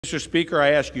Mr. Speaker,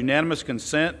 I ask unanimous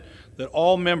consent that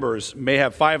all members may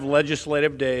have 5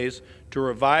 legislative days to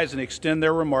revise and extend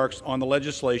their remarks on the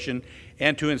legislation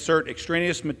and to insert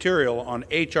extraneous material on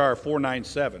H.R.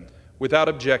 497. Without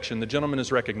objection, the gentleman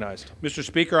is recognized. Mr.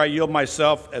 Speaker, I yield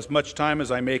myself as much time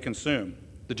as I may consume.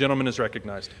 The gentleman is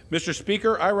recognized. Mr.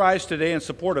 Speaker, I rise today in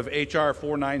support of H.R.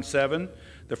 497,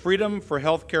 the Freedom for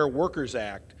Healthcare Workers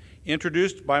Act,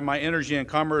 introduced by my Energy and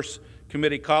Commerce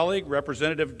Committee colleague,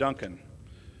 Representative Duncan.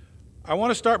 I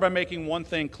want to start by making one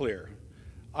thing clear.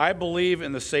 I believe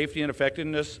in the safety and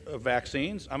effectiveness of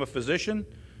vaccines. I'm a physician.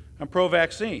 I'm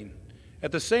pro-vaccine.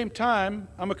 At the same time,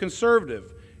 I'm a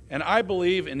conservative, and I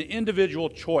believe in individual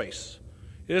choice.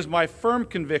 It is my firm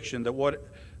conviction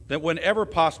that whenever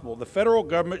possible, the federal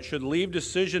government should leave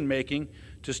decision-making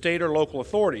to state or local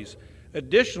authorities.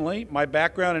 Additionally, my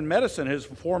background in medicine has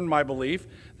formed my belief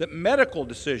that medical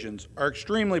decisions are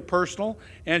extremely personal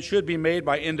and should be made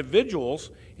by individuals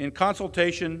in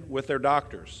consultation with their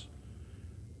doctors.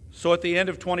 So at the end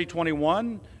of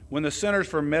 2021, when the Centers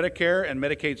for Medicare and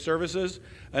Medicaid Services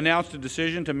announced a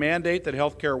decision to mandate that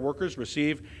healthcare workers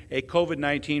receive a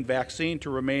COVID-19 vaccine to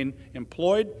remain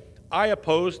employed, I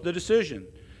opposed the decision.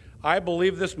 I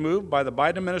believe this move by the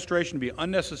Biden administration to be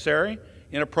unnecessary,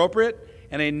 inappropriate,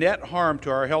 and a net harm to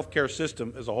our healthcare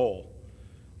system as a whole.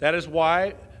 That is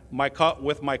why,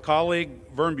 with my colleague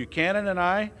Vern Buchanan and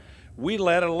I, we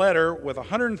led a letter with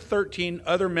 113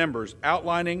 other members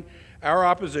outlining our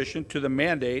opposition to the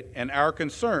mandate and our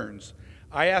concerns.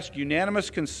 I ask unanimous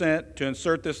consent to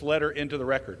insert this letter into the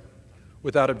record.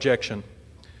 Without objection.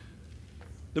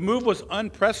 The move was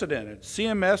unprecedented.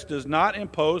 CMS does not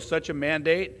impose such a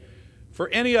mandate for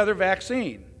any other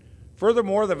vaccine.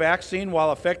 Furthermore, the vaccine,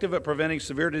 while effective at preventing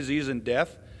severe disease and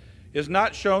death, is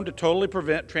not shown to totally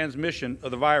prevent transmission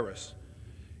of the virus.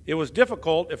 It was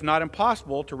difficult, if not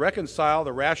impossible, to reconcile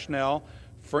the rationale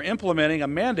for implementing a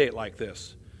mandate like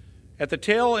this. At the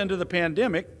tail end of the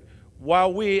pandemic,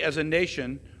 while we as a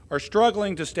nation are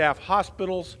struggling to staff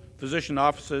hospitals, physician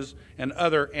offices, and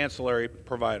other ancillary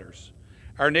providers,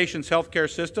 our nation's healthcare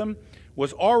system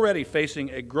was already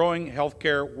facing a growing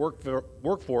healthcare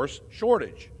workforce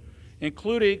shortage,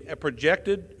 including a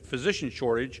projected physician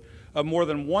shortage of more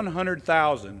than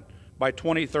 100,000 by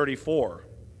 2034.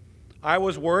 I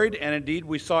was worried, and indeed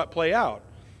we saw it play out,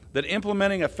 that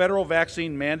implementing a federal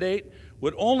vaccine mandate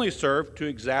would only serve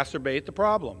to exacerbate the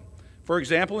problem. For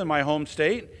example, in my home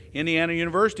state, Indiana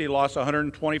University lost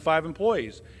 125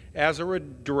 employees as a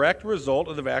direct result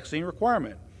of the vaccine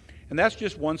requirement. And that's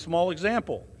just one small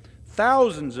example.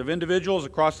 Thousands of individuals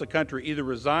across the country either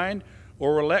resigned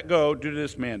or were let go due to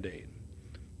this mandate.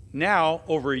 Now,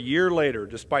 over a year later,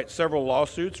 despite several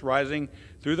lawsuits rising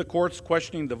through the courts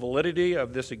questioning the validity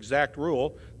of this exact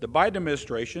rule, the Biden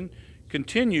administration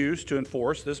continues to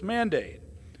enforce this mandate.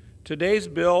 Today's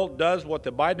bill does what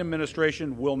the Biden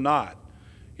administration will not.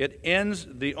 It ends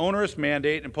the onerous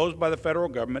mandate imposed by the federal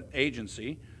government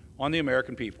agency on the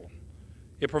American people.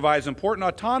 It provides important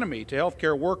autonomy to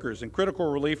healthcare workers and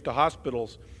critical relief to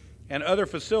hospitals and other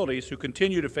facilities who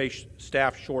continue to face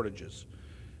staff shortages.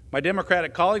 My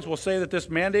Democratic colleagues will say that this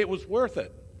mandate was worth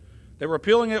it, that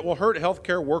repealing it will hurt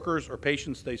healthcare workers or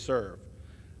patients they serve.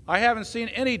 I haven't seen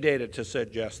any data to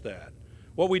suggest that.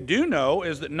 What we do know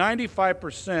is that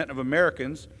 95% of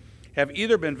Americans have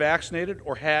either been vaccinated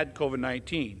or had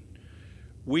COVID-19.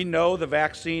 We know the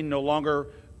vaccine no longer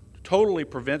totally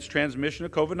prevents transmission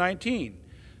of COVID-19.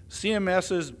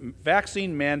 CMS's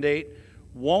vaccine mandate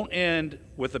won't end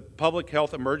with a public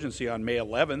health emergency on May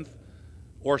 11th,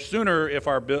 or sooner if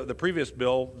the previous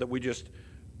bill that we just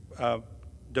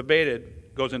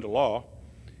debated goes into law.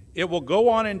 It will go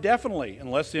on indefinitely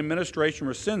unless the administration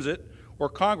rescinds it or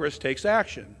Congress takes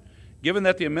action. Given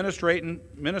that the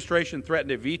administration threatened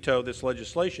to veto this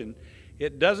legislation,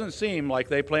 it doesn't seem like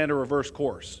they plan to reverse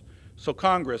course. So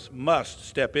Congress must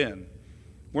step in.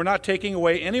 We're not taking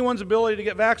away anyone's ability to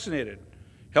get vaccinated.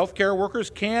 Healthcare workers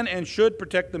can and should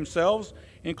protect themselves,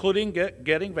 including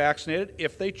getting vaccinated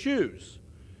if they choose.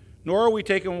 Nor are we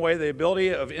taking away the ability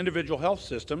of individual health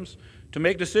systems to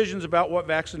make decisions about what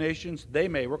vaccinations they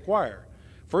may require.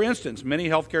 For instance, many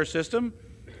healthcare systems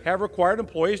have required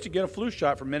employees to get a flu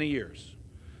shot for many years.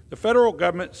 The federal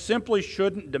government simply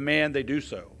shouldn't demand they do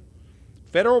so.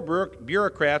 Federal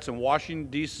bureaucrats in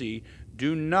Washington, D.C.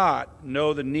 do not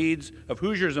know the needs of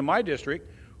Hoosiers in my district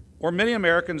or many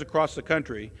Americans across the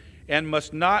country and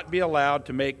must not be allowed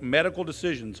to make medical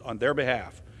decisions on their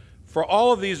behalf. For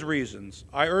all of these reasons,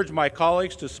 I urge my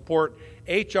colleagues to support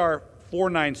H.R.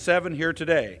 497 here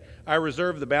today. I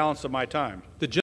reserve the balance of my time.